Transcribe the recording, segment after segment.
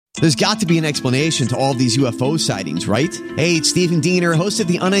There's got to be an explanation to all of these UFO sightings, right? Hey, it's Stephen Diener, host of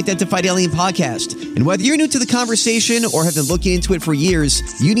the Unidentified Alien Podcast. And whether you're new to the conversation or have been looking into it for years,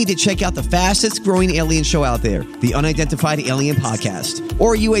 you need to check out the fastest growing alien show out there, the Unidentified Alien Podcast,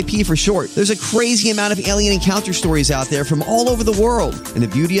 or UAP for short. There's a crazy amount of alien encounter stories out there from all over the world. And the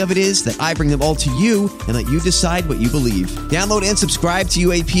beauty of it is that I bring them all to you and let you decide what you believe. Download and subscribe to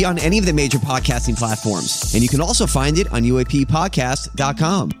UAP on any of the major podcasting platforms. And you can also find it on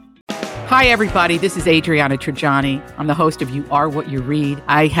UAPpodcast.com. Hi, everybody. This is Adriana Trajani. I'm the host of You Are What You Read.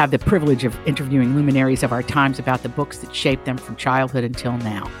 I have the privilege of interviewing luminaries of our times about the books that shaped them from childhood until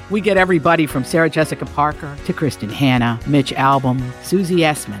now. We get everybody from Sarah Jessica Parker to Kristen Hanna, Mitch Albom, Susie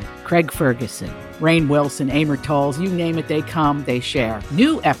Essman, Craig Ferguson, Rainn Wilson, Amor Tolls, you name it, they come, they share.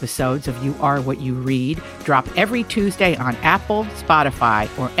 New episodes of You Are What You Read drop every Tuesday on Apple, Spotify,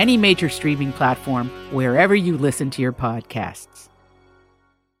 or any major streaming platform wherever you listen to your podcasts.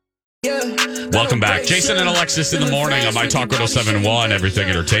 Welcome back. Jason and Alexis in the morning on My Talk 1071, Everything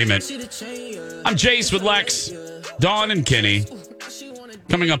Entertainment. I'm Jace with Lex, Dawn, and Kenny.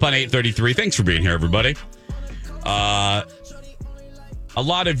 Coming up on 8:33. Thanks for being here, everybody. A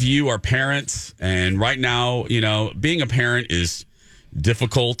lot of you are parents, and right now, you know, being a parent is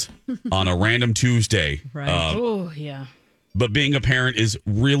difficult on a random Tuesday. Right. Oh, yeah. But being a parent is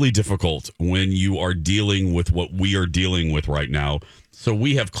really difficult when you are dealing with what we are dealing with right now. So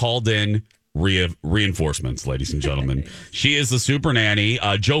we have called in reinforcements, ladies and gentlemen. She is the super nanny.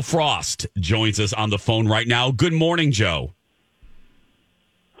 Joe Frost joins us on the phone right now. Good morning, Joe.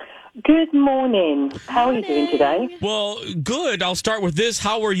 Good morning. How are you doing today? Well, good. I'll start with this.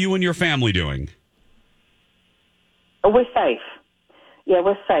 How are you and your family doing? We're safe. Yeah,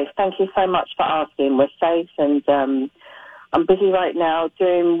 we're safe. Thank you so much for asking. We're safe, and I'm busy right now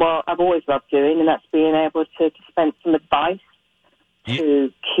doing what I've always loved doing, and that's being able to dispense some advice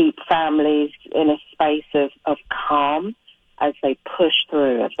to keep families in a space of calm as they push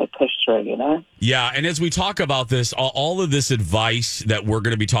through, you know? Yeah, and as we talk about this, all of this advice that we're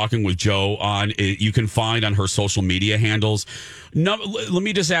going to be talking with Joe on, you can find on her social media handles. No, let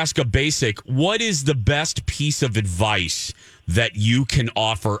me just ask a basic. What is the best piece of advice that you can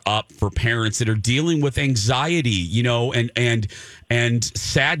offer up for parents that are dealing with anxiety, you know, and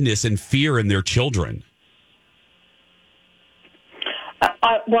sadness and fear in their children?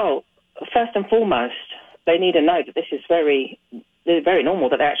 Well, first and foremost, they need to know that this is very normal,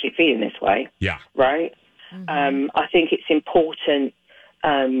 that they're actually feeling this way. Yeah. Right? Mm-hmm. I think it's important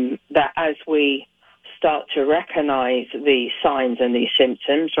that as we start to recognize the signs and these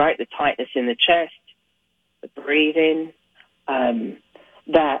symptoms, right, the tightness in the chest, the breathing,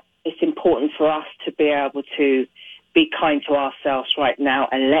 that it's important for us to be able to be kind to ourselves right now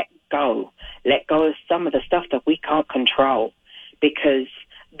and let go of some of the stuff that we can't control, because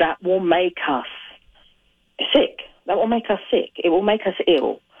that will make us sick. That will make us sick. It will make us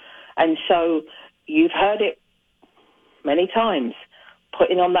ill. And so you've heard it many times.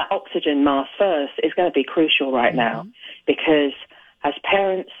 Putting on that oxygen mask first is going to be crucial right now, because as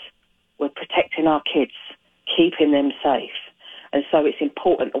parents, we're protecting our kids, keeping them safe. And so it's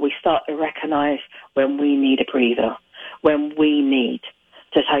important that we start to recognize when we need a breather, when we need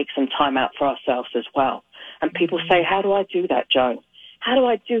to take some time out for ourselves as well. And people say, how do I do that, Joe? How do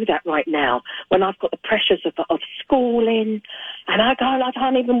I do that right now when I've got the pressures of schooling and I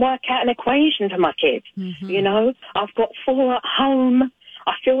can't even work out an equation for my kids? Mm-hmm. You know, I've got 4 at home.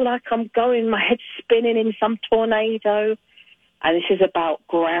 I feel like I'm going, my head's spinning in some tornado. And this is about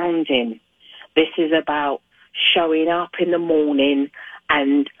grounding. This is about showing up in the morning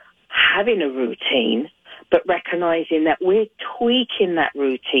and having a routine, but recognizing that we're tweaking that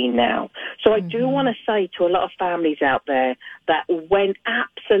routine now. So I do want to say to a lot of families out there that went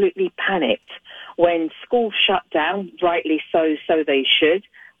absolutely panicked when school shut down, rightly so they should.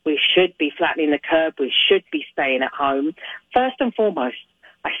 We should be flattening the curve. We should be staying at home. First and foremost,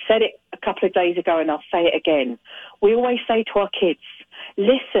 I said it a couple of days ago and I'll say it again. We always say to our kids,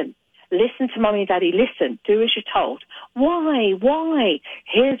 listen to mommy and daddy, listen, do as you're told. Why?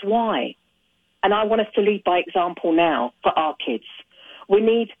 Here's why. And I want us to lead by example now for our kids. We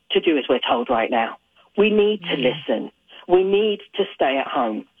need to do as we're told right now. We need to listen. We need to stay at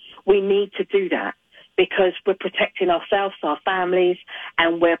home. We need to do that because we're protecting ourselves, our families,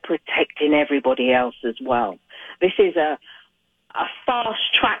 and we're protecting everybody else as well. This is a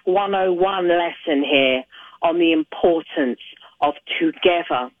fast-track 101 lesson here on the importance of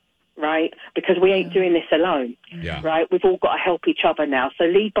together, right? Because we ain't doing this alone, right? We've all got to help each other now. So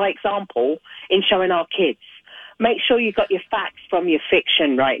lead by example in showing our kids. Make sure you got your facts from your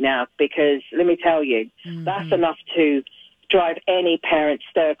fiction right now, because let me tell you, that's enough to drive any parent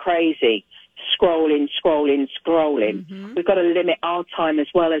stir crazy. Scrolling. Mm-hmm. We've got to limit our time as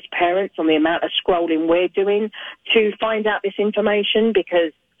well as parents on the amount of scrolling we're doing to find out this information,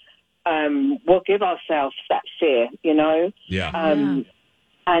 because we'll give ourselves that fear, and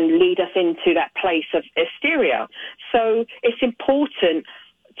lead us into that place of hysteria. So it's important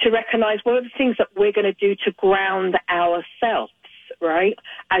to recognize what are the things that we're going to do to ground ourselves, right,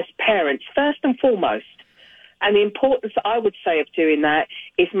 as parents, first and foremost. And the importance, I would say, of doing that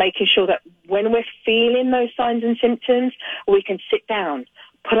is making sure that when we're feeling those signs and symptoms, we can sit down,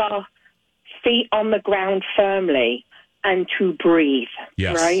 put our feet on the ground firmly, and to breathe,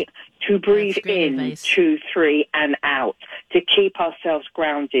 right? To breathe in, advice. 2, 3, and out, to keep ourselves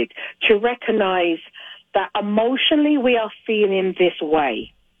grounded, to recognize that emotionally we are feeling this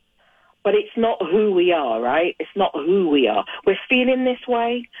way. But it's not who we are, right? It's not who we are. We're feeling this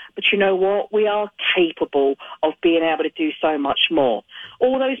way, but you know what? We are capable of being able to do so much more.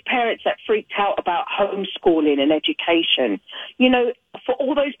 All those parents that freaked out about homeschooling and education, for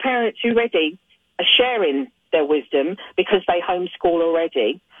all those parents who already are sharing their wisdom because they homeschool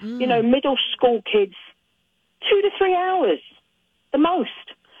already, middle school kids, 2 to 3 hours, the most.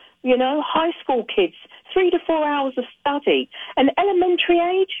 High school kids, 3 to 4 hours of study. And elementary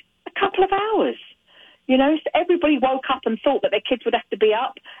age, a couple of hours. So everybody woke up and thought that their kids would have to be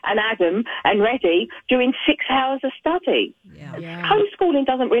up and Adam and ready doing 6 hours of study. Yeah. Homeschooling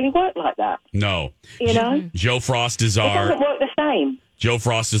doesn't really work like that. No. Joe Frost is It doesn't work the same. Joe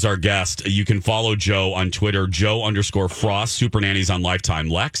Frost is our guest. You can follow Joe on Twitter, Joe_Frost, Super Nannies on Lifetime.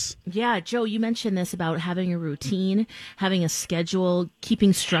 Lex? Yeah, Joe, you mentioned this about having a routine, having a schedule,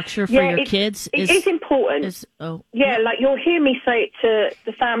 keeping structure for your kids. It is important. Like you'll hear me say it to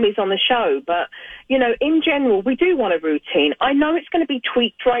the families on the show, but, in general, we do want a routine. I know it's going to be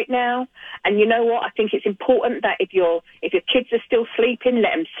tweaked right now, and you know what? I think it's important that if your kids are still sleeping,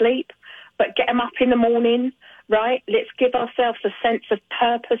 let them sleep, but get them up in the morning. Right? Let's give ourselves a sense of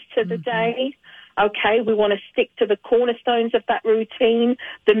purpose to the day. Okay, we want to stick to the cornerstones of that routine,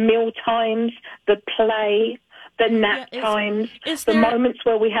 the meal times, the play, the nap times, the moments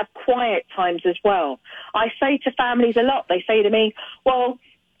where we have quiet times as well. I say to families a lot, they say to me, well,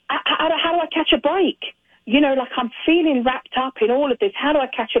 how do I catch a break? I'm feeling wrapped up in all of this. How do I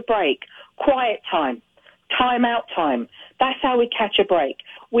catch a break? Quiet time. Time out time. That's how we catch a break.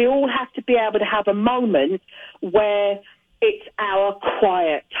 We all have to be able to have a moment where it's our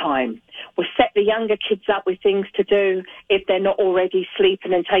quiet time. We set the younger kids up with things to do if they're not already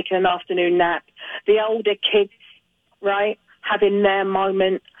sleeping and taking an afternoon nap. The older kids, right, having their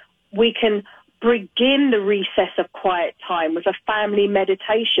moment. We can begin the recess of quiet time with a family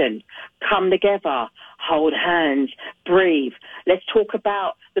meditation. Come together, hold hands, breathe. Let's talk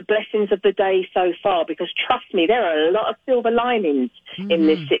about the blessings of the day so far, because trust me, there are a lot of silver linings in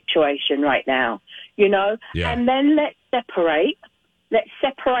this situation right now, Yeah. And then let's separate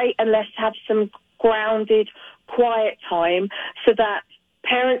and let's have some grounded, quiet time so that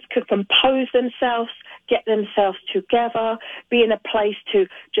parents could compose themselves, get themselves together, be in a place to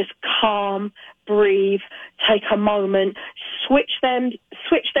just calm, breathe, take a moment, switch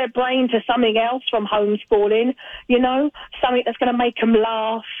their brain to something else from homeschooling, something that's going to make them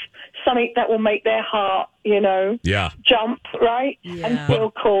laugh, something that will make their heart, jump, right? Yeah. And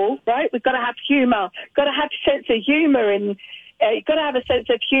feel cool, right? We've got to have humor, got to have a sense of humor in you've got to have a sense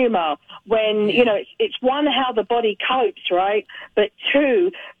of humor when, it's one, how the body copes, right? But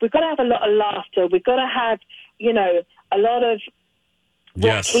two, we've got to have a lot of laughter. We've got to have, a lot of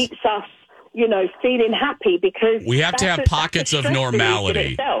what keeps us, feeling happy, because we have to have pockets of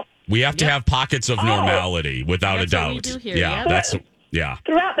normality. We have to have pockets of normality, without a doubt. What we do here,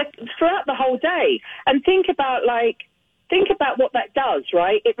 Throughout the whole day. And think about what that does,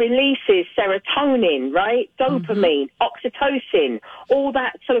 right? It releases serotonin, right? Dopamine, oxytocin, all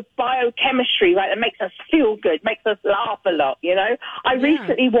that sort of biochemistry, right? That makes us feel good, makes us laugh a lot, I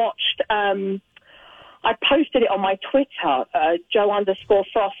recently watched, I posted it on my Twitter,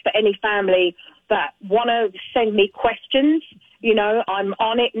 Joe_Frost, for any family that want to send me questions. I'm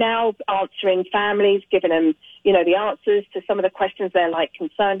on it now, answering families, giving them, the answers to some of the questions they're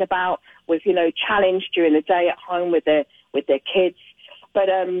concerned about with, challenged during the day at home with their kids. But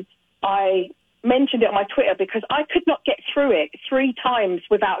I mentioned it on my Twitter because I could not get through it 3 times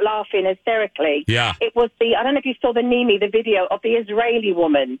without laughing hysterically. Yeah. It was I don't know if you saw the video of the Israeli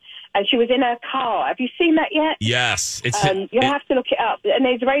woman, and she was in her car. Have you seen that yet? Yes. You'll have to look it up. An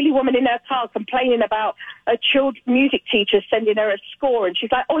Israeli woman in her car complaining about a music teacher sending her a score, and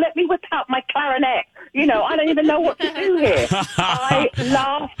she's like, oh, let me whip out my clarinet I don't even know what to do here. I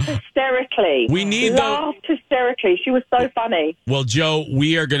laughed hysterically. Laughed hysterically. She was so funny. Well, Joe,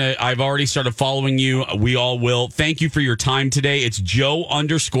 I've already started following you. We all will. Thank you for your time today. It's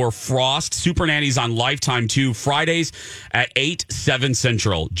Joe_Frost. Super Nanny's on Lifetime too, Fridays at 8, 7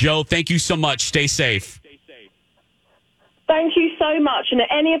 Central. Joe, thank you so much. Stay safe. Thank you so much. And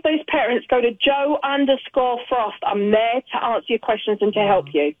any of those parents, go to Joe_Frost. I'm there to answer your questions and to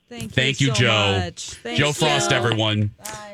help you. Thank you, Joe. Much. Joe Frost, everyone. Bye.